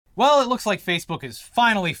Well, it looks like Facebook has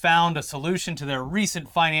finally found a solution to their recent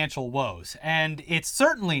financial woes, and it's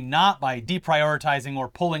certainly not by deprioritizing or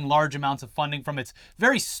pulling large amounts of funding from its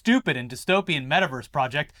very stupid and dystopian metaverse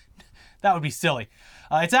project. That would be silly.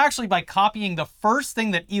 It's actually by copying the first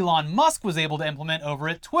thing that Elon Musk was able to implement over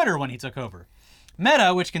at Twitter when he took over.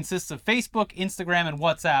 Meta, which consists of Facebook, Instagram, and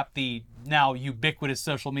WhatsApp, the now ubiquitous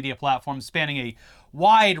social media platforms spanning a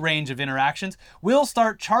wide range of interactions, will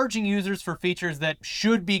start charging users for features that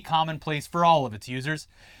should be commonplace for all of its users.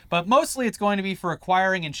 But mostly it's going to be for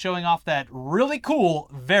acquiring and showing off that really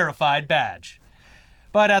cool verified badge.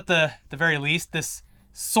 But at the very least, this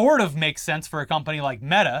sort of makes sense for a company like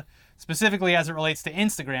Meta, specifically as it relates to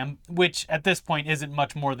Instagram, which at this point isn't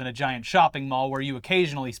much more than a giant shopping mall where you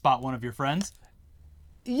occasionally spot one of your friends.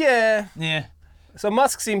 Yeah. Yeah. So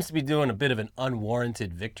Musk seems to be doing a bit of an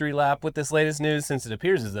unwarranted victory lap with this latest news, since it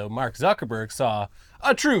appears as though Mark Zuckerberg saw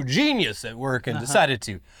a true genius at work and decided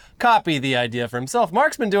to copy the idea for himself.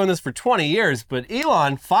 Mark's been doing this for 20 years, but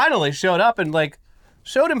Elon finally showed up and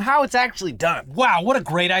showed him how it's actually done. Wow, what a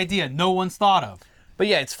great idea no one's thought of. But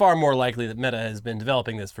yeah, it's far more likely that Meta has been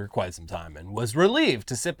developing this for quite some time and was relieved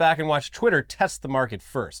to sit back and watch Twitter test the market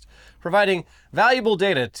first, providing valuable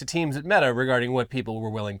data to teams at Meta regarding what people were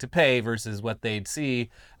willing to pay versus what they'd see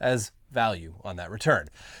as value on that return.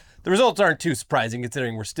 The results aren't too surprising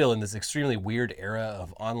considering we're still in this extremely weird era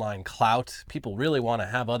of online clout. People really want to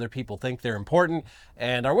have other people think they're important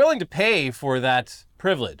and are willing to pay for that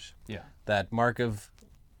privilege. Yeah. That mark of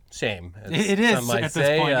shame, as It is some might at say.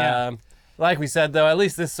 this point, yeah. Like we said, though, at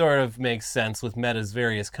least this sort of makes sense with Meta's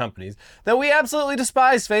various companies, though we absolutely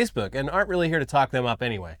despise Facebook and aren't really here to talk them up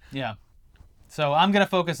anyway. Yeah. So I'm going to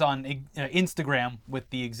focus on Instagram with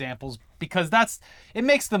the examples because it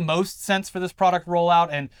makes the most sense for this product rollout,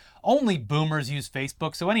 and only boomers use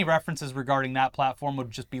Facebook, so any references regarding that platform would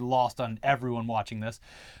just be lost on everyone watching this.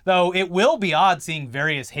 Though it will be odd seeing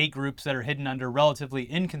various hate groups that are hidden under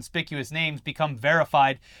relatively inconspicuous names become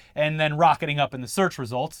verified and then rocketing up in the search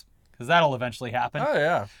results, because that'll eventually happen. Oh,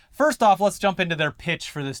 yeah. First off, let's jump into their pitch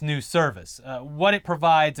for this new service, what it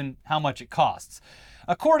provides and how much it costs.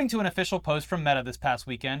 According to an official post from Meta this past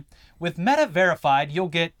weekend, with Meta Verified, you'll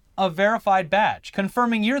get a verified badge,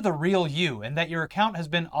 confirming you're the real you and that your account has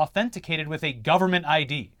been authenticated with a government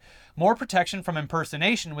ID. More protection from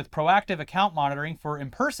impersonation with proactive account monitoring for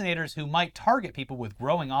impersonators who might target people with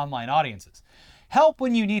growing online audiences. Help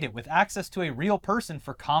when you need it with access to a real person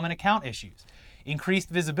for common account issues. Increased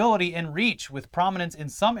visibility and reach with prominence in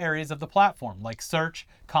some areas of the platform, like search,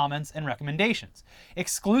 comments, and recommendations.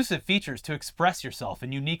 Exclusive features to express yourself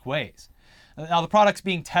in unique ways. Now, the product's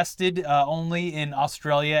being tested only in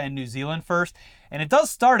Australia and New Zealand first, and it does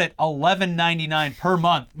start at $11.99 per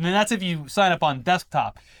month. And that's if you sign up on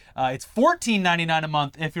desktop. It's $14.99 a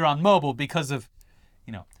month if you're on mobile because of,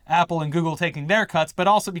 Apple and Google taking their cuts, but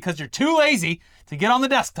also because you're too lazy to get on the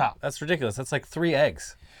desktop. That's ridiculous. That's like 3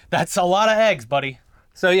 eggs. That's a lot of eggs, buddy.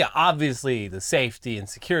 So yeah, obviously the safety and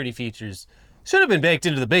security features should have been baked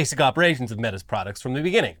into the basic operations of Meta's products from the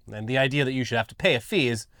beginning. And the idea that you should have to pay a fee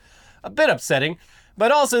is a bit upsetting.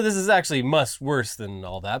 But also this is actually much worse than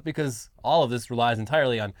all that, because all of this relies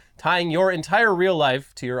entirely on tying your entire real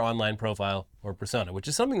life to your online profile or persona, which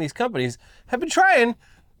is something these companies have been trying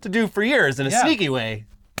to do for years in a sneaky way.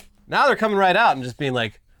 Now they're coming right out and just being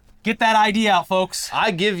like, get that ID out, folks.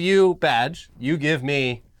 I give you badge, you give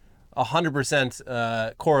me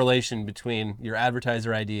 100% correlation between your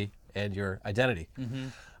advertiser ID and your identity.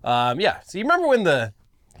 So you remember when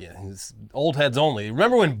old heads only.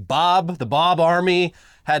 Remember when the Bob Army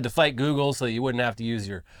had to fight Google so you wouldn't have to use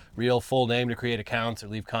your real full name to create accounts or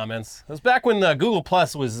leave comments? It was back when Google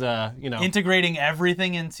Plus was, integrating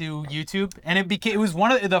everything into YouTube, and it was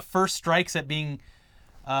one of the first strikes at being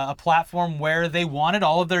a platform where they wanted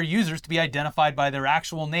all of their users to be identified by their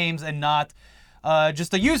actual names and not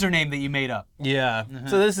just a username that you made up. Yeah.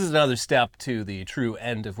 So this is another step to the true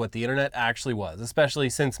end of what the internet actually was, especially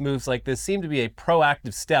since moves like this seem to be a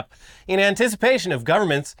proactive step in anticipation of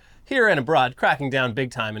governments here and abroad cracking down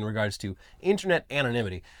big time in regards to internet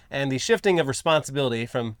anonymity and the shifting of responsibility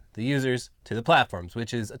from the users to the platforms,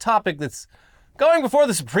 which is a topic that's going before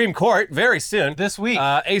the Supreme Court very soon. This week.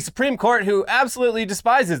 A Supreme Court who absolutely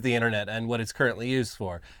despises the internet and what it's currently used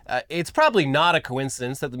for. It's probably not a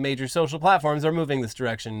coincidence that the major social platforms are moving this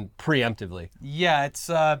direction preemptively. Yeah,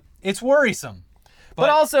 it's worrisome. But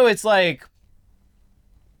also it's like,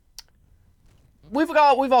 we've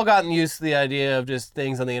all gotten used to the idea of just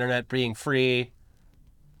things on the internet being free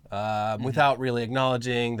without really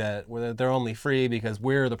acknowledging that they're only free because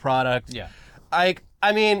we're the product. Yeah. I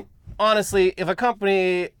mean, honestly, if a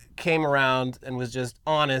company came around and was just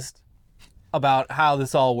honest about how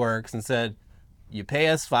this all works and said, you pay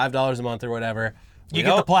us $5 a month or whatever. You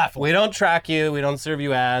get the platform. We don't track you. We don't serve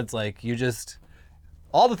you ads. Like, you just,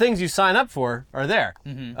 all the things you sign up for are there.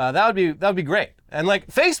 That would be great. And like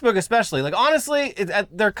Facebook especially, like honestly,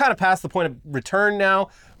 they're kind of past the point of return now.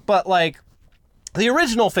 But like the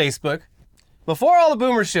original Facebook, before all the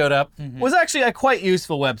boomers showed up, was actually a quite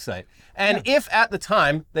useful website. And if at the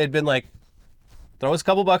time they'd been like, throw us a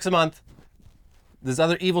couple bucks a month, this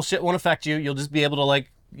other evil shit won't affect you. You'll just be able to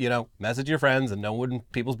like, message your friends and know when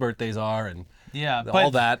people's birthdays are and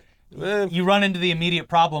all that. You run into the immediate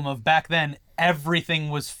problem of back then, everything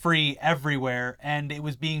was free everywhere, and it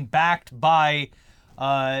was being backed by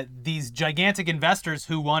these gigantic investors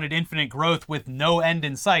who wanted infinite growth with no end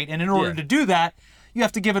in sight. And in order to do that, you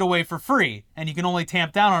have to give it away for free, and you can only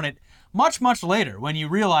tamp down on it much, much later when you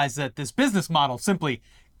realize that this business model simply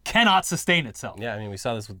cannot sustain itself. Yeah, I mean, we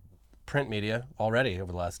saw this with print media already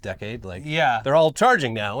over the last decade. Like, Yeah. they're all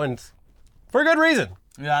charging now, and for good reason.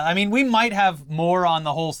 Yeah, I mean, we might have more on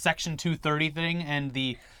the whole Section 230 thing and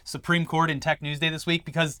the Supreme Court in Tech News Day this week,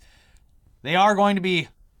 because they are going to be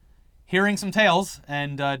hearing some tales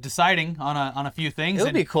and deciding on a few things. It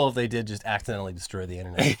would be cool if they did just accidentally destroy the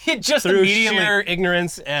internet. Just Through immediately. sheer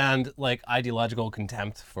ignorance and like ideological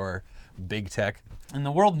contempt for big tech. And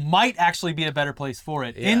the world might actually be a better place for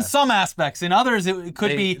it. Yeah. In some aspects. In others, it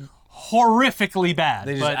could be horrifically bad.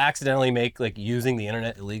 They just accidentally make like using the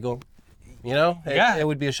internet illegal. It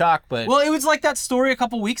would be a shock, but Well, it was like that story a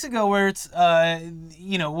couple weeks ago where it's,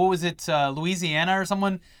 what was it, Louisiana or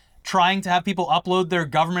someone trying to have people upload their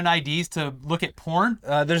government IDs to look at porn.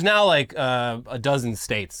 there's now like a dozen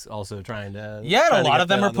states also trying to. Yeah, trying and to a lot get of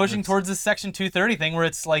them that are on the pushing books. towards this Section 230 thing where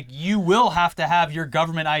it's like you will have to have your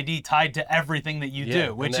government ID tied to everything that you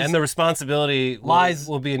do, which and is the responsibility lies-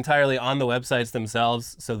 will be entirely on the websites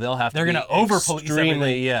themselves, so they'll have They're to. gonna over-police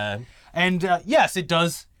extremely, yeah. And yes, it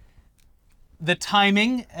does. The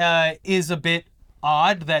timing is a bit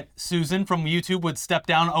odd that Susan from YouTube would step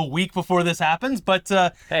down a week before this happens, but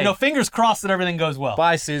Hey. fingers crossed that everything goes well.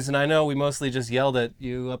 Bye, Susan. I know we mostly just yelled at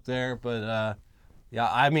you up there, but yeah,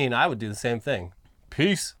 I mean, I would do the same thing.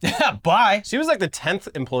 Peace. Yeah, bye. She was like the 10th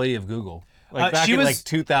employee of Google, like back she in was- like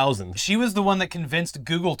 2000. She was the one that convinced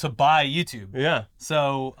Google to buy YouTube. Yeah,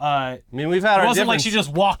 So I mean, we've had it our wasn't like difference- she just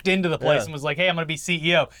walked into the place Yeah. and was like, hey, I'm going to be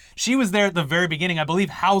CEO. She was there at the very beginning, I believe,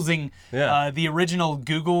 housing the original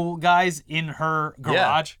Google guys in her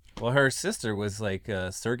garage. Well, her sister was like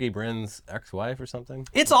Sergey Brin's ex-wife or something.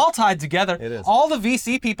 It's all tied together. It is. All the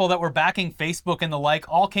VC people that were backing Facebook and the like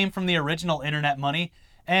all came from the original internet money.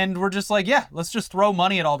 And we're just like, yeah, let's just throw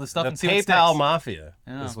money at all this stuff The and see what PayPal sticks. mafia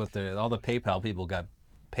is what all the PayPal people got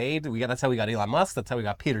paid. That's how we got Elon Musk. That's how we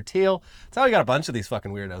got Peter Thiel. That's how we got a bunch of these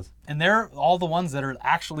fucking weirdos. And they're all the ones that are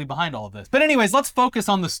actually behind all of this. But anyways, let's focus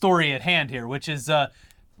on the story at hand here, which is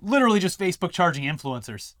literally just Facebook charging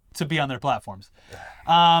influencers to be on their platforms.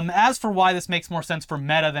 As for why this makes more sense for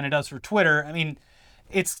Meta than it does for Twitter, I mean,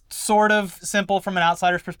 it's sort of simple from an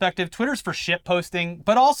outsider's perspective. Twitter's for shit posting,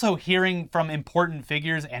 but also hearing from important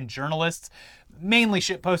figures and journalists, mainly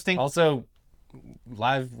shit posting. Also,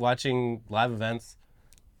 watching live events,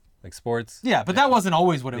 like sports. Yeah, but that wasn't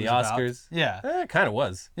always what it The was about. Oscars. Yeah. It kind of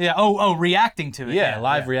was. Yeah. Oh, reacting to it. Yeah,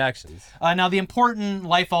 live reactions. Now, the important,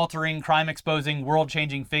 life-altering, crime-exposing,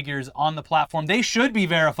 world-changing figures on the platform, they should be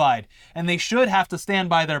verified, and they should have to stand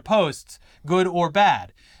by their posts, good or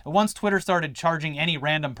bad. Once Twitter started charging any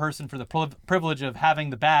random person for the privilege of having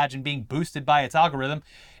the badge and being boosted by its algorithm,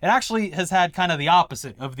 it actually has had kind of the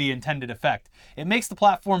opposite of the intended effect. It makes the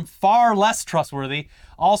platform far less trustworthy.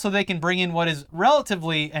 Also, they can bring in what is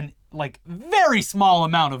relatively an very small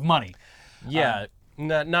amount of money. Yeah,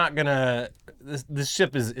 not gonna. This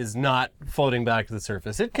ship is not floating back to the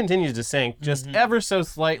surface. It continues to sink, just ever so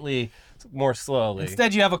slightly more slowly.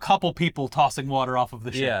 Instead, you have a couple people tossing water off of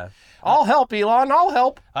the ship. Yeah. I'll help, Elon. I'll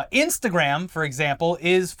help. Instagram, for example,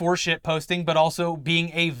 is for shit posting, but also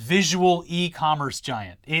being a visual e-commerce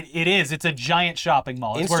giant. It is. It's a giant shopping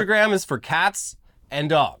mall. It's where- Instagram is for cats and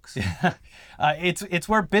dogs, it's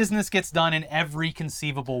where business gets done in every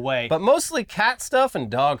conceivable way. but mostly cat stuff and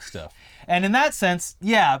dog stuff. And in that sense,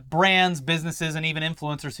 yeah, brands, businesses, and even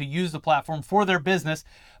influencers who use the platform for their business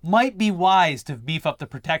might be wise to beef up the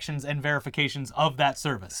protections and verifications of that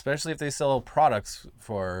service. Especially if they sell products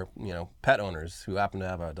for, pet owners who happen to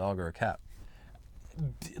have a dog or a cat.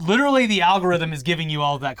 Literally, the algorithm is giving you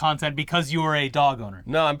all of that content because you are a dog owner.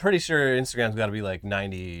 No, I'm pretty sure Instagram's got to be like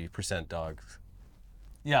 90% dogs.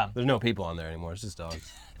 Yeah. There's no people on there anymore. It's just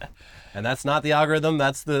dogs. And that's not the algorithm.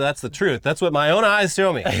 That's the truth. That's what my own eyes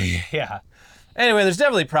show me. Yeah. Anyway, there's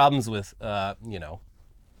definitely problems with,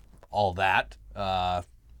 all that.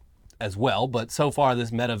 as well, but so far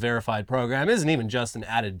this Meta Verified program isn't even just an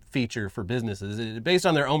added feature for businesses. Based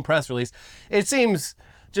on their own press release, it seems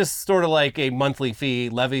just sort of like a monthly fee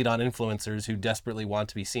levied on influencers who desperately want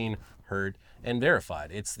to be seen, heard, and verified.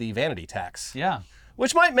 It's the vanity tax. Yeah.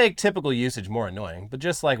 Which might make typical usage more annoying, but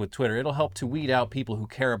just like with Twitter, it'll help to weed out people who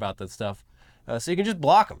care about that stuff, so you can just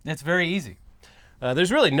block them. It's very easy.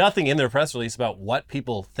 There's really nothing in their press release about what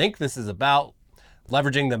people think this is about,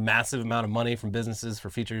 leveraging the massive amount of money from businesses for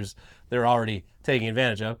features they're already taking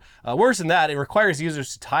advantage of. Worse than that, it requires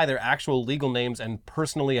users to tie their actual legal names and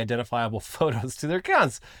personally identifiable photos to their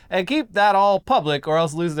accounts and keep that all public or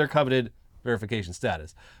else lose their coveted verification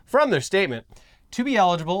status. From their statement, to be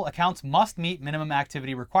eligible, accounts must meet minimum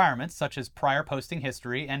activity requirements such as prior posting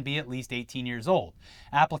history and be at least 18 years old.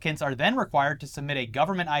 Applicants are then required to submit a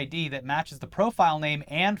government ID that matches the profile name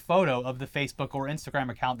and photo of the Facebook or Instagram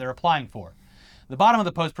account they're applying for. The bottom of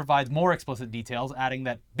the post provides more explicit details, adding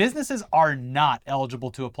that businesses are not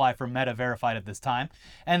eligible to apply for Meta Verified at this time,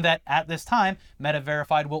 and that at this time, Meta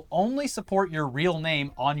Verified will only support your real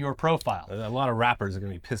name on your profile. a lot of rappers are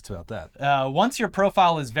going to be pissed about that. Once your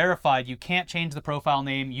profile is verified, you can't change the profile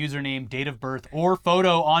name, username, date of birth, or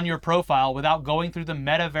photo on your profile without going through the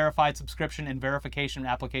Meta Verified subscription and verification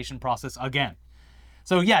application process again.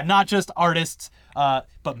 So yeah, not just artists,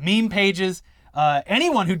 but meme pages,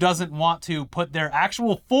 anyone who doesn't want to put their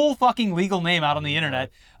actual full fucking legal name out on the internet,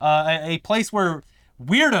 a place where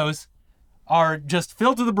weirdos are just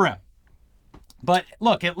filled to the brim. But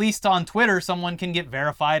look, at least on Twitter, someone can get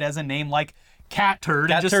verified as a name like Cat Turd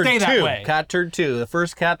and just stay that way. Cat Turd 2. The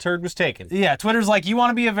first Cat Turd was taken. Yeah, Twitter's like, you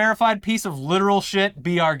want to be a verified piece of literal shit?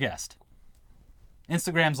 Be our guest.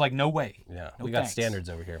 Instagram's like, no way. Yeah, No we got thanks. standards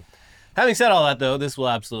over here. Having said all that, though, this will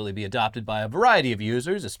absolutely be adopted by a variety of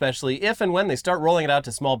users, especially if and when they start rolling it out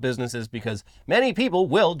to small businesses, because many people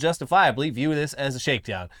will justifiably view this as a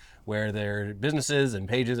shakedown, where their businesses and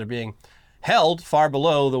pages are being held far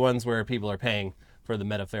below the ones where people are paying for the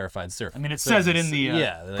Meta Verified service. I mean, it says it in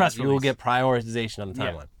the press You will release. get prioritization on the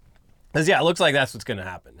Yeah. timeline. Because, yeah, it looks like that's what's going to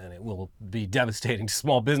happen, and it will be devastating to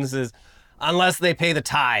small businesses unless they pay the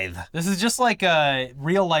tithe. This is just like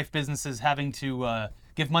real life businesses having to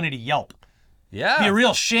give money to Yelp. Yeah. It'd be a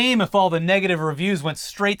real shame if all the negative reviews went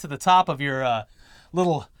straight to the top of your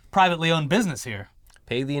little privately owned business here.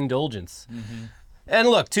 Pay the indulgence. Mm-hmm. And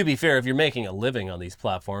look, to be fair, if you're making a living on these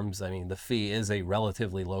platforms, I mean, the fee is a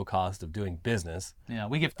relatively low cost of doing business. Yeah,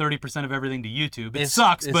 we give 30% of everything to YouTube. It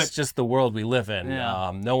sucks, it's but just the world we live in.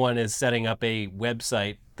 Yeah. No one is setting up a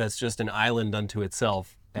website that's just an island unto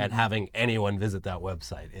itself and having anyone visit that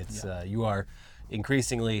website. It's you are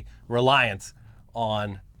increasingly reliant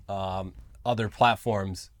on other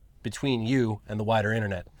platforms between you and the wider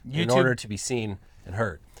internet in YouTube- order to be seen and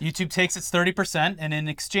heard. YouTube takes its 30%, and in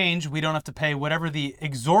exchange, we don't have to pay whatever the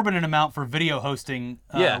exorbitant amount for video hosting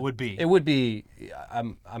would be. It would be.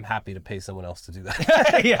 I'm happy to pay someone else to do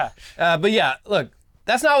that. Yeah. But yeah, look,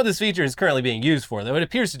 that's not what this feature is currently being used for, though. It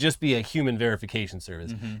appears to just be a human verification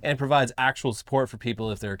service and provides actual support for people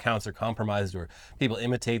if their accounts are compromised or people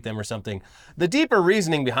imitate them or something. The deeper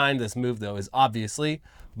reasoning behind this move, though, is obviously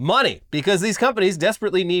money, because these companies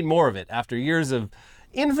desperately need more of it after years of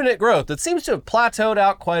infinite growth that seems to have plateaued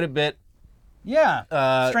out quite a bit Yeah.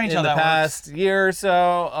 Strange how in the that past year or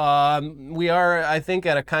so. We are, I think,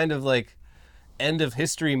 at a kind of like end of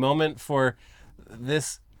history moment for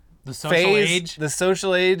this works. The social phase, age. the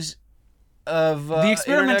social age of The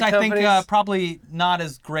experiment, internet I think, companies. probably not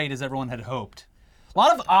as great as everyone had hoped. A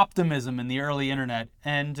lot of optimism in the early internet,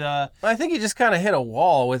 and I think you just kind of hit a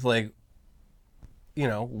wall with like, you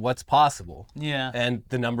know, what's possible yeah, and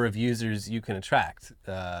the number of users you can attract.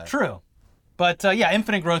 true. But yeah,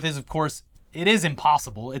 infinite growth is, of course, it is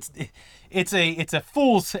impossible. It's a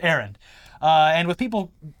fool's errand. And with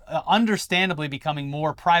people understandably becoming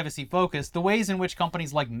more privacy focused, the ways in which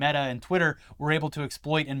companies like Meta and Twitter were able to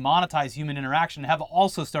exploit and monetize human interaction have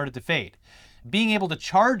also started to fade. Being able to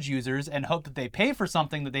charge users and hope that they pay for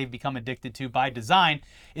something that they've become addicted to by design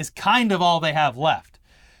is kind of all they have left.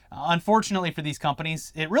 Unfortunately for these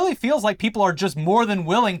companies, it really feels like people are just more than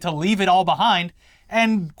willing to leave it all behind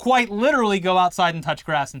and quite literally go outside and touch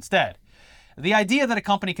grass instead. The idea that a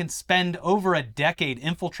company can spend over a decade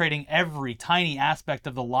infiltrating every tiny aspect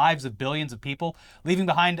of the lives of billions of people, leaving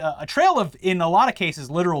behind a trail of, in a lot of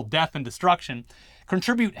cases, literal death and destruction,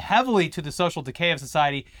 contribute heavily to the social decay of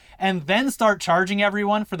society, and then start charging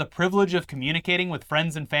everyone for the privilege of communicating with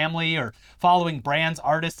friends and family or following brands,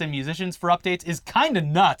 artists, and musicians for updates is kind of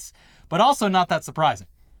nuts, but also not that surprising.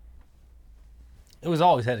 It was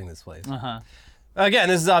always heading this place. Again,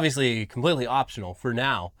 this is obviously completely optional for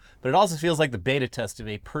now, but it also feels like the beta test of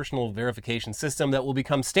a personal verification system that will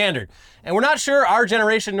become standard. And we're not sure our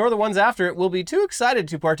generation nor the ones after it will be too excited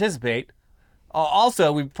to participate.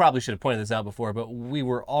 Also, we probably should have pointed this out before, but we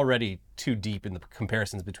were already too deep in the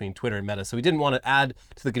comparisons between Twitter and Meta, so we didn't want to add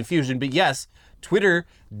to the confusion. But yes, Twitter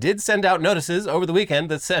did send out notices over the weekend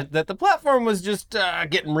that said that the platform was just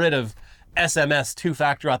getting rid of SMS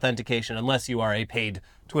two-factor authentication unless you are a paid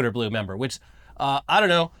Twitter Blue member, which, I don't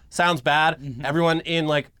know, sounds bad. Mm-hmm. Everyone in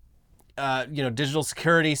digital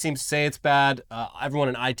security seems to say it's bad. Everyone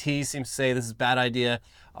in IT seems to say this is a bad idea.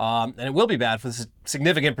 And it will be bad for the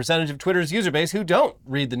significant percentage of Twitter's user base who don't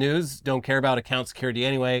read the news, don't care about account security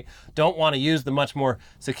anyway, don't want to use the much more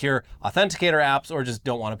secure authenticator apps, or just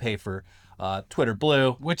don't want to pay for Twitter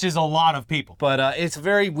Blue. Which is a lot of people. But it's a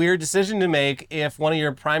very weird decision to make if one of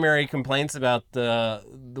your primary complaints about the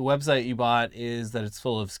website you bought is that it's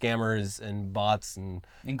full of scammers and bots and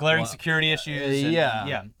glaring security issues.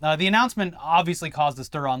 Yeah. The announcement obviously caused a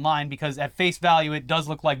stir online because at face value, it does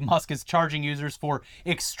look like Musk is charging users for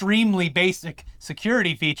extremely basic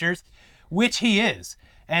security features, which he is.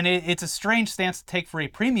 And it's a strange stance to take for a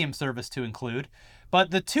premium service to include.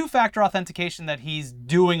 But the two-factor authentication that he's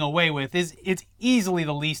doing away with it's easily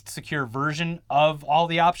the least secure version of all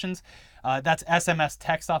the options. That's SMS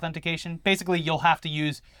text authentication. Basically, you'll have to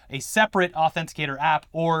use a separate authenticator app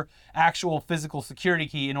or actual physical security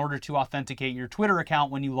key in order to authenticate your Twitter account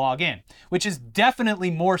when you log in, which is definitely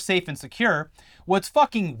more safe and secure. What's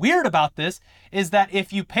fucking weird about this is that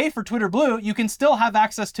if you pay for Twitter Blue, you can still have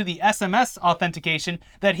access to the SMS authentication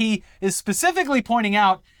that he is specifically pointing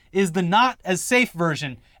out is the not as safe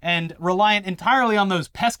version and reliant entirely on those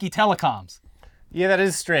pesky telecoms. Yeah, that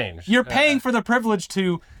is strange. You're paying for the privilege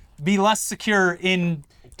to be less secure in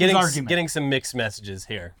his argument. Getting some mixed messages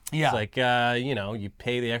here. Yeah. It's like, you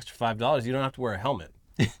pay the extra $5, you don't have to wear a helmet.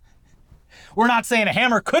 We're not saying a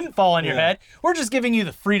hammer couldn't fall on your head. We're just giving you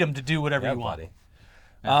the freedom to do whatever you want. Buddy.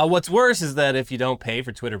 What's worse is that if you don't pay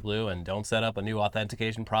for Twitter Blue and don't set up a new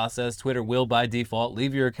authentication process, Twitter will by default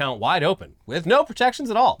leave your account wide open with no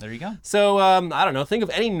protections at all. There you go. So, I don't know, think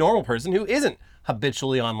of any normal person who isn't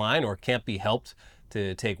habitually online or can't be helped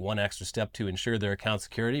to take one extra step to ensure their account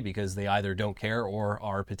security because they either don't care or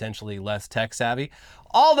are potentially less tech savvy.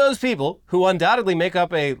 All those people, who undoubtedly make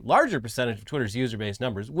up a larger percentage of Twitter's user base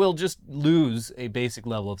numbers, will just lose a basic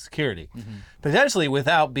level of security, potentially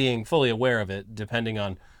without being fully aware of it, depending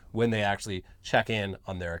on when they actually check in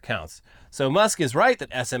on their accounts. So Musk is right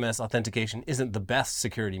that SMS authentication isn't the best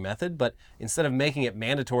security method, but instead of making it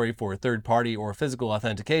mandatory for third-party or physical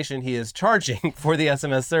authentication, he is charging for the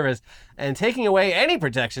SMS service and taking away any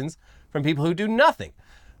protections from people who do nothing.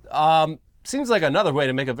 Seems like another way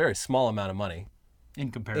to make a very small amount of money.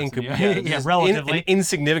 In comparison. Relatively. An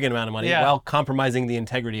insignificant amount of money while compromising the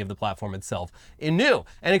integrity of the platform itself in new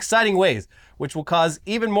and exciting ways, which will cause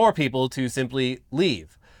even more people to simply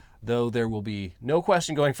leave. Though there will be no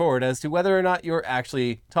question going forward as to whether or not you're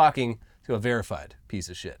actually talking to a verified piece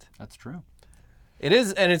of shit. That's true. It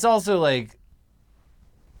is, and it's also like,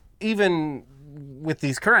 even with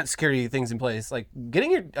these current security things in place, like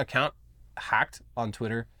getting your account hacked on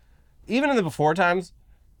Twitter, even in the before times,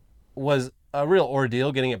 was a real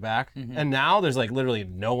ordeal getting it back. And now there's like literally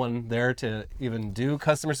no one there to even do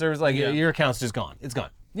customer service. Like your account's just gone. It's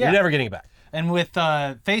gone. Yeah. You're never getting it back. And with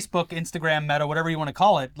Facebook, Instagram, Meta, whatever you want to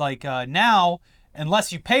call it, like now,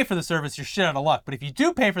 unless you pay for the service, you're shit out of luck. But if you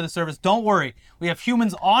do pay for the service, don't worry. We have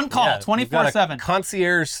humans on call 24/7.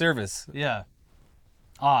 Concierge service. Yeah.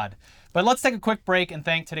 Odd. But let's take a quick break and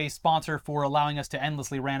thank today's sponsor for allowing us to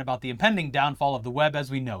endlessly rant about the impending downfall of the web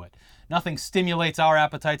as we know it. Nothing stimulates our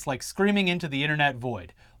appetites like screaming into the internet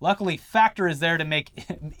void. Luckily, Factor is there to make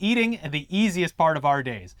eating the easiest part of our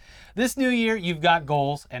days. This new year, you've got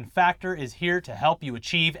goals, and Factor is here to help you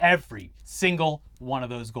achieve every single one of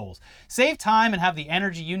those goals. Save time and have the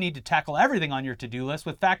energy you need to tackle everything on your to-do list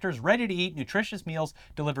with Factor's ready-to-eat, nutritious meals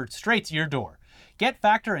delivered straight to your door. Get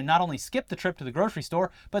Factor and not only skip the trip to the grocery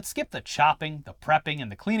store, but skip the chopping, the prepping,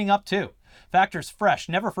 and the cleaning up too. Factor's fresh,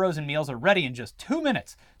 never frozen meals are ready in just 2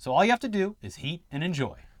 minutes, so all you have to do is heat and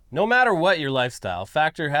enjoy. No matter what your lifestyle,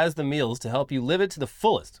 Factor has the meals to help you live it to the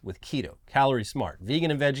fullest with keto, calorie smart,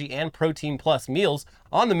 vegan and veggie, and protein plus meals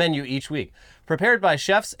on the menu each week. Prepared by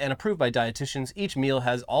chefs and approved by dietitians, each meal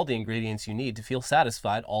has all the ingredients you need to feel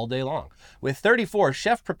satisfied all day long. With 34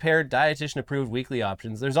 chef-prepared, dietitian-approved weekly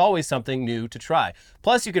options, there's always something new to try.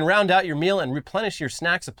 Plus, you can round out your meal and replenish your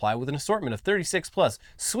snack supply with an assortment of 36 plus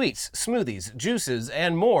sweets, smoothies, juices,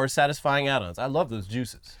 and more satisfying add-ons. I love those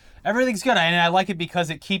juices. Everything's good, and I like it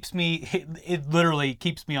because it keeps me, it literally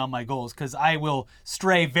keeps me on my goals, because I will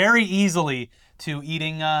stray very easily to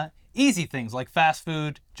eating easy things like fast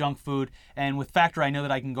food, junk food, and with Factor I know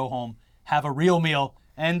that I can go home, have a real meal,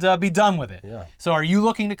 and be done with it. Yeah. So are you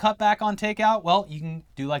looking to cut back on takeout? Well, you can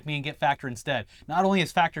do like me and get Factor instead. Not only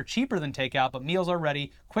is Factor cheaper than takeout, but meals are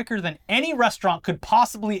ready quicker than any restaurant could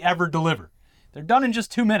possibly ever deliver. They're done in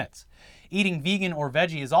just 2 minutes. Eating vegan or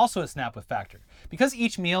veggie is also a snap with Factor. Because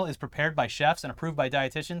each meal is prepared by chefs and approved by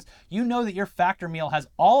dietitians, you know that your Factor meal has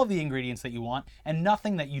all of the ingredients that you want and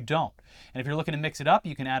nothing that you don't. And if you're looking to mix it up,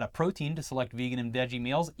 you can add a protein to select vegan and veggie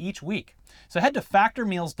meals each week. So head to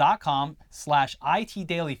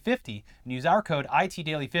factormeals.com/ITdaily50 and use our code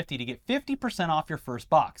ITdaily50 to get 50% off your first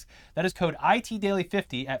box. That is code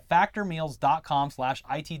ITdaily50 at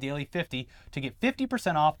factormeals.com/ITdaily50 to get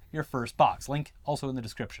 50% off your first box. Link also in the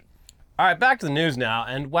description. All right, back to the news now.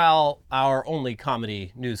 And while our only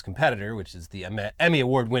comedy news competitor, which is the Emmy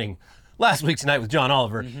Award-winning Last Week Tonight with John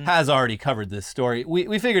Oliver, has already covered this story,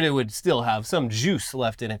 we figured it would still have some juice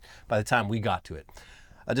left in it by the time we got to it.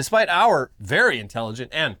 Despite our very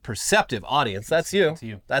intelligent and perceptive audience, that's you.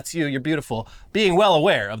 That's you, you're beautiful, being well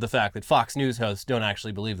aware of the fact that Fox News hosts don't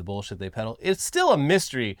actually believe the bullshit they peddle, it's still a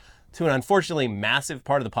mystery to an unfortunately massive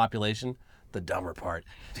part of the population. The dumber part.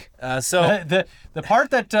 The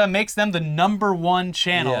part that makes them the #1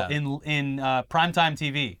 channel Yeah. in primetime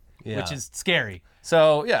TV, Yeah. which is scary.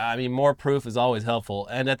 So, yeah, I mean, more proof is always helpful.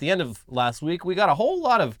 And at the end of last week, we got a whole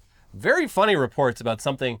lot of very funny reports about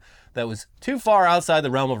something that was too far outside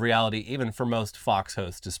the realm of reality, even for most Fox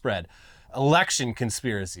hosts to spread. Election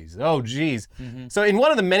conspiracies. Oh, geez. So in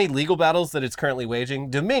one of the many legal battles that it's currently waging,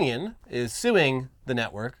 Dominion is suing the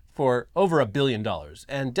network for over $1 billion.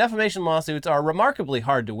 And defamation lawsuits are remarkably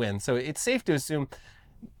hard to win, so it's safe to assume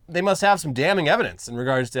they must have some damning evidence in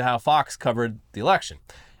regards to how Fox covered the election.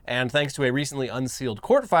 And thanks to a recently unsealed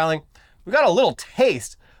court filing, we got a little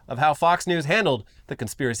taste of how Fox News handled the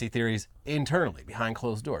conspiracy theories internally behind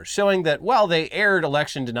closed doors, showing that while they aired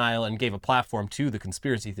election denial and gave a platform to the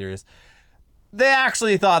conspiracy theorists, they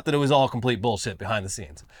actually thought that it was all complete bullshit behind the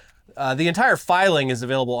scenes. The entire filing is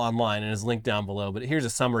available online and is linked down below, but here's a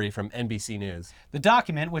summary from NBC News. The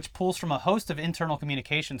document, which pulls from a host of internal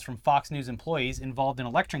communications from Fox News employees involved in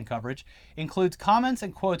election coverage, includes comments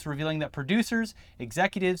and quotes revealing that producers,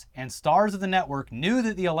 executives, and stars of the network knew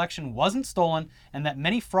that the election wasn't stolen and that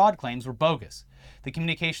many fraud claims were bogus. The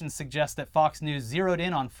communications suggest that Fox News zeroed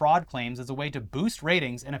in on fraud claims as a way to boost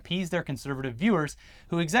ratings and appease their conservative viewers,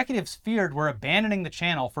 who executives feared were abandoning the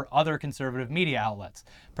channel for other conservative media outlets,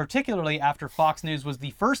 particularly after Fox News was the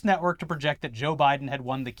first network to project that Joe Biden had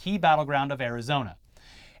won the key battleground of Arizona.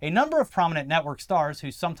 A number of prominent network stars who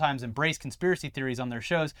sometimes embrace conspiracy theories on their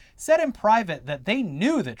shows said in private that they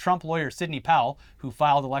knew that Trump lawyer Sidney Powell, who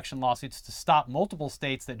filed election lawsuits to stop multiple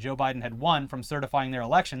states that Joe Biden had won from certifying their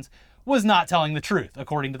elections, was not telling the truth,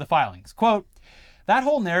 according to the filings. Quote, "That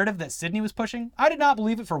whole narrative that Sidney was pushing, I did not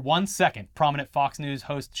believe it for 1 second," prominent Fox News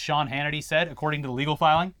host Sean Hannity said, according to the legal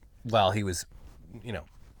filing. Well, he was,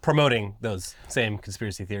 promoting those same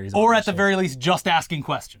conspiracy theories. Or at the very least, just asking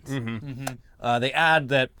questions. They add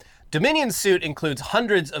that Dominion's suit includes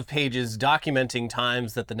hundreds of pages documenting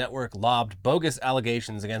times that the network lobbed bogus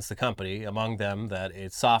allegations against the company, among them that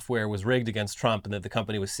its software was rigged against Trump and that the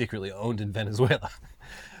company was secretly owned in Venezuela.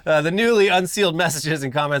 The newly unsealed messages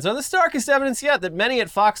and comments are the starkest evidence yet that many at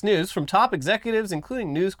Fox News, from top executives,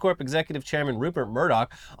 including News Corp executive chairman Rupert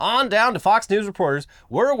Murdoch, on down to Fox News reporters,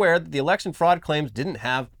 were aware that the election fraud claims didn't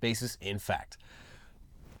have basis in fact.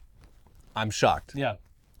 I'm shocked. Yeah.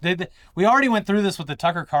 We already went through this with the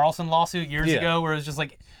Tucker Carlson lawsuit years ago, where it was just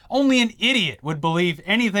like, only an idiot would believe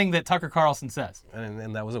anything that Tucker Carlson says.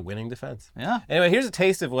 And that was a winning defense. Yeah. Anyway, here's a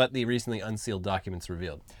taste of what the recently unsealed documents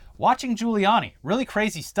revealed. Watching Giuliani, really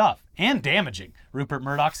crazy stuff, and damaging, Rupert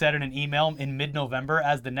Murdoch said in an email in mid-November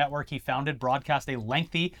as the network he founded broadcast a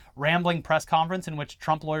lengthy, rambling press conference in which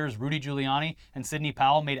Trump lawyers Rudy Giuliani and Sidney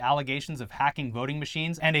Powell made allegations of hacking voting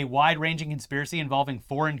machines and a wide-ranging conspiracy involving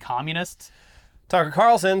foreign communists. Tucker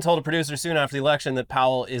Carlson told a producer soon after the election that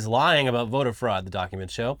Powell is lying about voter fraud, the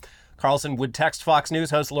documents show. Carlson would text Fox News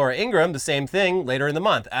host Laura Ingraham the same thing later in the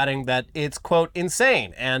month, adding that it's, quote,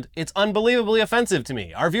 insane and it's unbelievably offensive to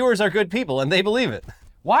me. Our viewers are good people and they believe it.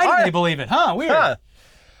 Why do they believe it? Huh, weird.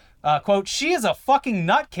 Quote, "She is a fucking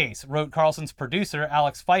nutcase," wrote Carlson's producer,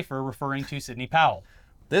 Alex Pfeiffer, referring to Sidney Powell.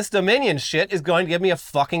 "This Dominion shit is going to give me a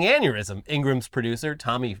fucking aneurysm," Ingram's producer,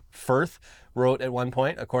 Tommy Firth, wrote at one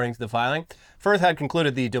point, according to the filing. Firth had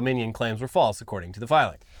concluded the Dominion claims were false, according to the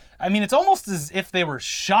filing. I mean, it's almost as if they were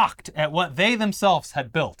shocked at what they themselves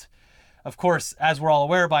had built. Of course, as we're all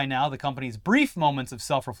aware by now, the company's brief moments of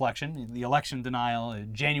self-reflection, the election denial,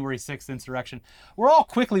 January 6th insurrection, were all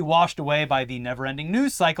quickly washed away by the never-ending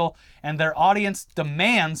news cycle, and their audience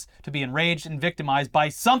demands to be enraged and victimized by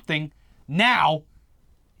something now,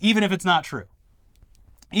 even if it's not true.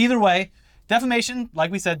 Either way, defamation,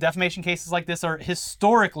 like we said, defamation cases like this are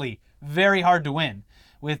historically very hard to win,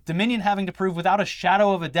 with Dominion having to prove without a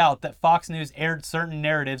shadow of a doubt that Fox News aired certain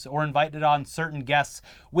narratives or invited on certain guests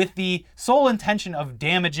with the sole intention of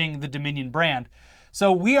damaging the Dominion brand.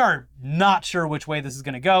 So we are not sure which way this is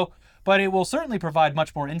going to go, but it will certainly provide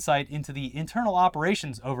much more insight into the internal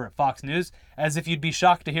operations over at Fox News, as if you'd be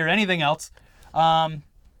shocked to hear anything else. Yeah.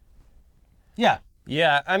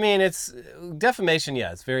 Yeah, I mean, it's defamation.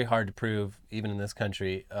 Yeah, it's very hard to prove, even in this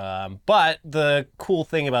country. But the cool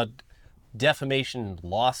thing about defamation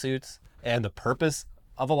lawsuits and the purpose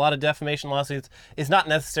of a lot of defamation lawsuits is not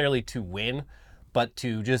necessarily to win, but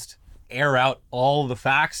to just air out all the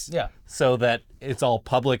facts. Yeah. So that it's all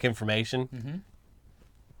public information.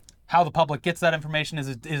 How the public gets that information is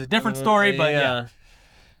a different story, but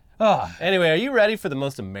yeah. Anyway, are you ready for the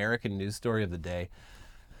most American news story of the day?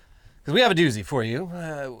 Because we have a doozy for you,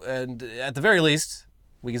 and at the very least,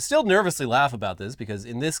 we can still nervously laugh about this because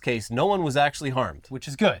in this case, no one was actually harmed. Which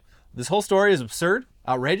is good. This whole story is absurd,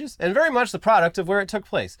 outrageous, and very much the product of where it took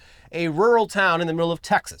place, a rural town in the middle of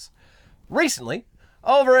Texas. Recently,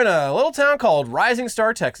 over in a little town called Rising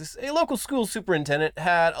Star, Texas, a local school superintendent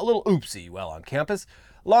had a little oopsie while on campus.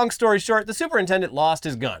 Long story short, the superintendent lost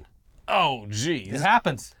his gun. Oh, geez. It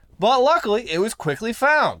happens. But luckily, it was quickly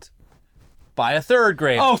found by a third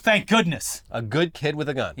grader. Oh, thank goodness. A good kid with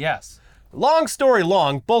a gun. Yes. Long story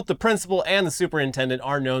long, both the principal and the superintendent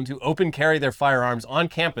are known to open carry their firearms on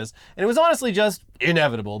campus, and it was honestly just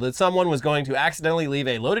inevitable that someone was going to accidentally leave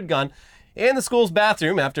a loaded gun in the school's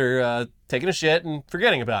bathroom after taking a shit and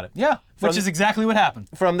forgetting about it. Yeah, which is exactly what happened.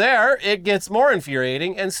 From there, it gets more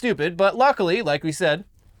infuriating and stupid, but luckily, like we said,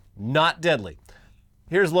 not deadly.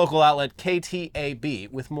 Here's local outlet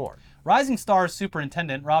KTAB with more. Rising Star's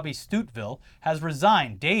superintendent, Robbie Stoutville, has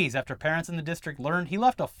resigned days after parents in the district learned he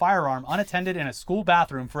left a firearm unattended in a school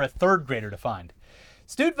bathroom for a third grader to find.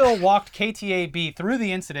 Stoutville walked KTAB through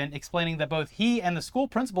the incident, explaining that both he and the school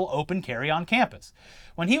principal open carry on campus.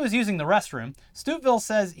 When he was using the restroom, Stoutville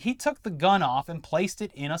says he took the gun off and placed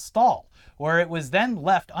it in a stall, where it was then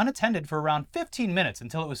left unattended for around 15 minutes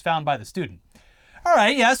until it was found by the student. All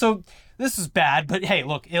right, yeah, so this is bad, but hey,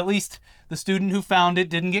 look, at least the student who found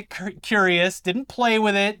it didn't get curious, didn't play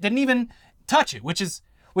with it, didn't even touch it, which is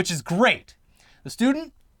great. The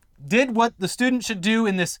student did what the student should do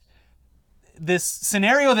in this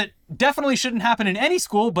scenario that definitely shouldn't happen in any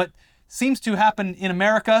school, but seems to happen in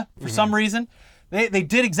America for some reason. They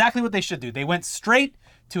did exactly what they should do. They went straight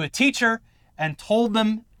to a teacher and told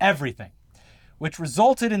them everything, which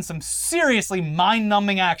resulted in some seriously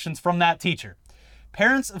mind-numbing actions from that teacher.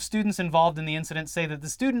 Parents of students involved in the incident say that the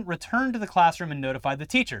student returned to the classroom and notified the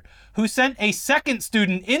teacher, who sent a second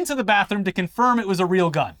student into the bathroom to confirm it was a real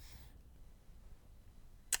gun.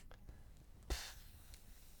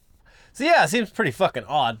 So yeah, it seems pretty fucking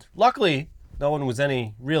odd. Luckily, no one was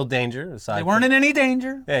any real danger aside. They weren't in any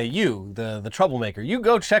danger. Hey, you, the troublemaker, you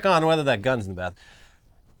go check on whether that gun's in the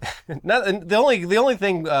bathroom. The only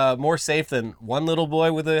thing more safe than one little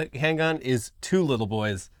boy with a handgun is two little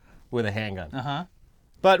boys with a handgun. Uh-huh.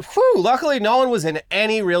 But luckily no one was in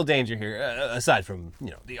any real danger here, aside from,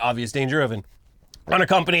 the obvious danger of an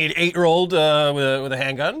unaccompanied 8-year-old with a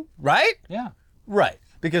handgun, right? Yeah. Right,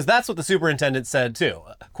 because that's what the superintendent said too.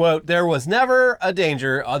 Quote, there was never a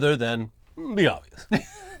danger other than the obvious,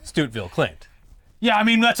 Stoutville claimed. Yeah, I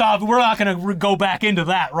mean, that's obvious. We're not going to go back into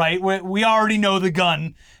that, right? We already know the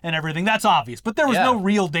gun and everything. That's obvious. But there was no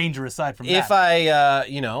real danger aside from that.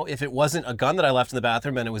 If if it wasn't a gun that I left in the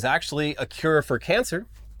bathroom and it was actually a cure for cancer,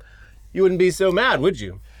 you wouldn't be so mad, would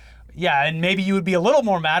you? Yeah, and maybe you would be a little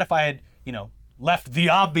more mad if I had, left the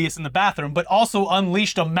obvious in the bathroom, but also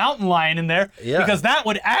unleashed a mountain lion in there, because that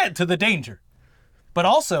would add to the danger. But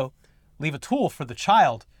also leave a tool for the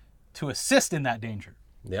child to assist in that danger.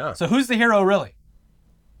 Yeah. So who's the hero, really?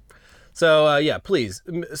 So, please,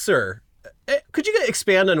 sir, could you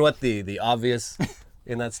expand on what the obvious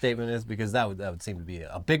in that statement is? Because that would seem to be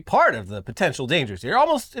a big part of the potential dangers here,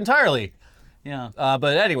 almost entirely. Yeah.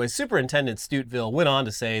 But anyway, Superintendent Stoutville went on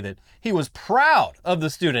to say that he was proud of the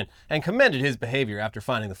student and commended his behavior after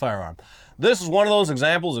finding the firearm. This is one of those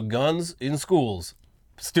examples of guns in schools,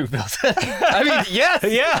 Stoutville said. I mean, yes.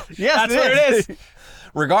 Yeah. Yes, that's what it is.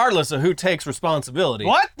 Regardless of who takes responsibility.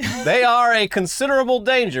 What? They are a considerable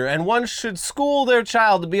danger, and one should school their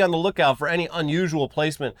child to be on the lookout for any unusual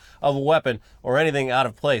placement of a weapon or anything out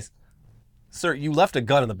of place. Sir, you left a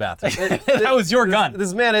gun in the bathroom. That was your gun.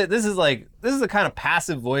 This man, this is the kind of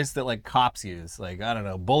passive voice that like cops use. Like, I don't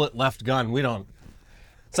know, bullet left gun. We don't.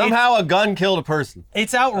 Somehow a gun killed a person.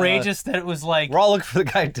 It's outrageous that it was like. We're all looking for the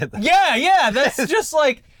guy who did that. Yeah. That's just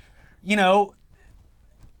like, you know,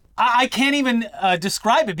 I can't even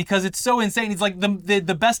describe it because it's so insane. He's like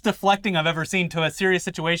the best deflecting I've ever seen to a serious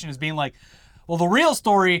situation is being like, well, the real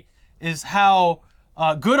story is how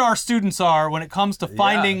good our students are when it comes to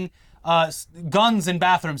finding guns in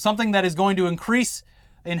bathrooms, something that is going to increase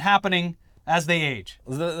in happening as they age.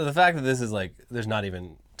 The fact that this is like, there's not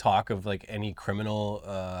even talk of like any criminal.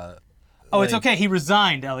 It's okay. He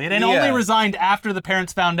resigned, Elliot, and only resigned after the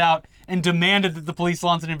parents found out and demanded that the police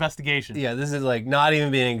launch an investigation. Yeah, this is like not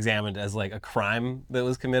even being examined as like a crime that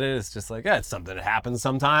was committed. It's just like, it's something that happens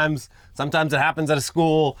sometimes. Sometimes it happens at a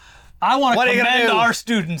school. I want to commend our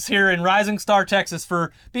students here in Rising Star, Texas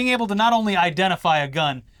for being able to not only identify a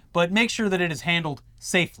gun, but make sure that it is handled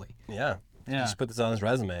safely. Yeah. Just put this on his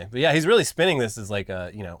resume. But yeah, he's really spinning this as like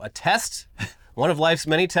a test, one of life's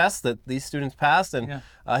many tests that these students passed. And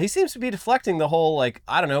he seems to be deflecting the whole like,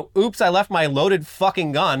 I don't know, oops, I left my loaded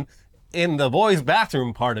fucking gun in the boys'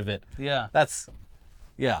 bathroom part of it. Yeah.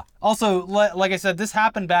 Yeah. Also, like I said, this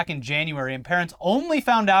happened back in January, and parents only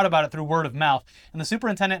found out about it through word of mouth, and the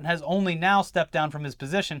superintendent has only now stepped down from his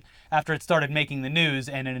position after it started making the news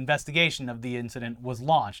and an investigation of the incident was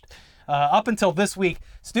launched. Up until this week,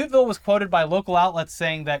 Stuteville was quoted by local outlets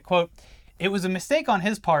saying that, quote, it was a mistake on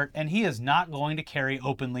his part, and he is not going to carry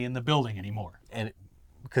openly in the building anymore. And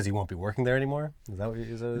because he won't be working there anymore? Is that what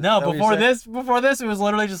you're saying? No, before this, it was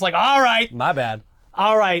literally just like, all right. My bad.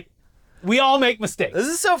 All right. We all make mistakes. This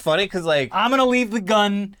is so funny because, like, I'm going to leave the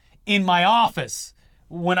gun in my office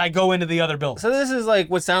when I go into the other building. So this is like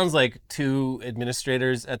what sounds like two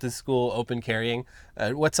administrators at this school open carrying.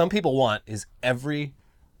 What some people want is every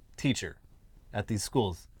teacher at these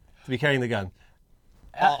schools to be carrying the gun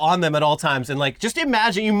on them at all times. And, like, just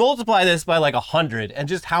imagine you multiply this by, like, 100 and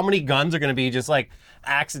just how many guns are going to be just, like,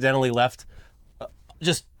 accidentally left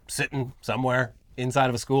just sitting somewhere inside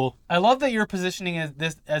of a school. I love that you're positioning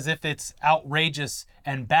as if it's outrageous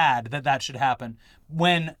and bad that should happen,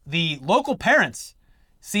 when the local parents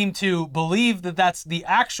seem to believe that that's the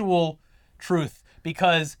actual truth,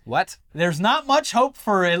 because there's not much hope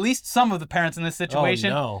for at least some of the parents in this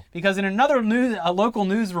situation. Oh, no. Because in a local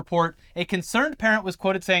news report, a concerned parent was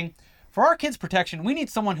quoted saying, "For our kids' protection, we need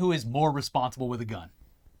someone who is more responsible with a gun."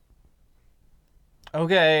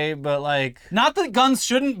 Okay, but like... Not that guns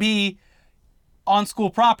shouldn't be on school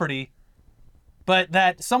property, but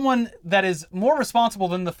that someone that is more responsible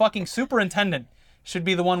than the fucking superintendent should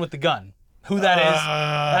be the one with the gun. Who that is,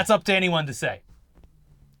 that's up to anyone to say.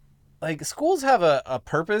 Like, schools have a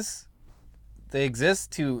purpose. They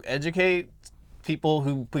exist to educate people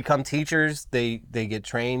who become teachers. They get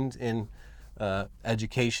trained in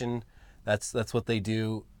education. That's what they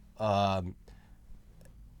do.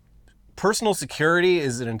 Personal security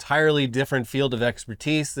is an entirely different field of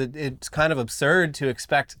expertise that it's kind of absurd to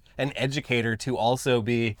expect an educator to also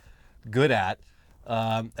be good at.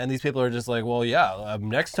 And these people are just like, well,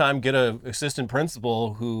 next time get an assistant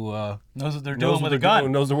principal who knows what they're doing with a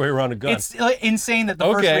gun. Knows their way around a gun. It's insane that the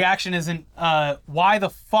first reaction isn't, why the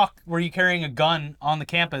fuck were you carrying a gun on the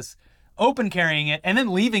campus, open carrying it, and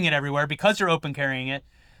then leaving it everywhere because you're open carrying it.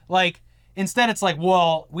 Like, instead it's like,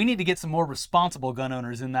 well, we need to get some more responsible gun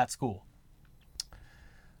owners in that school.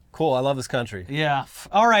 Cool, I love this country. Yeah.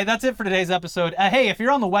 All right, that's it for today's episode. Hey, if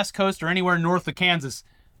you're on the West Coast or anywhere north of Kansas,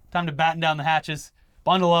 time to batten down the hatches,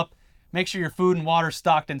 bundle up, make sure your food and water's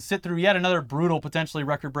stocked, and sit through yet another brutal, potentially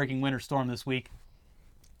record-breaking winter storm this week.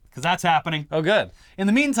 Because that's happening. Oh, good. In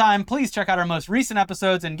the meantime, please check out our most recent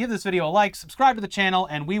episodes and give this video a like, subscribe to the channel,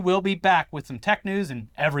 and we will be back with some tech news and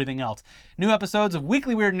everything else. New episodes of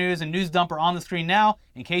Weekly Weird News and News Dump are on the screen now,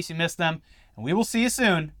 in case you missed them, and we will see you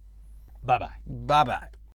soon. Bye-bye. Bye-bye.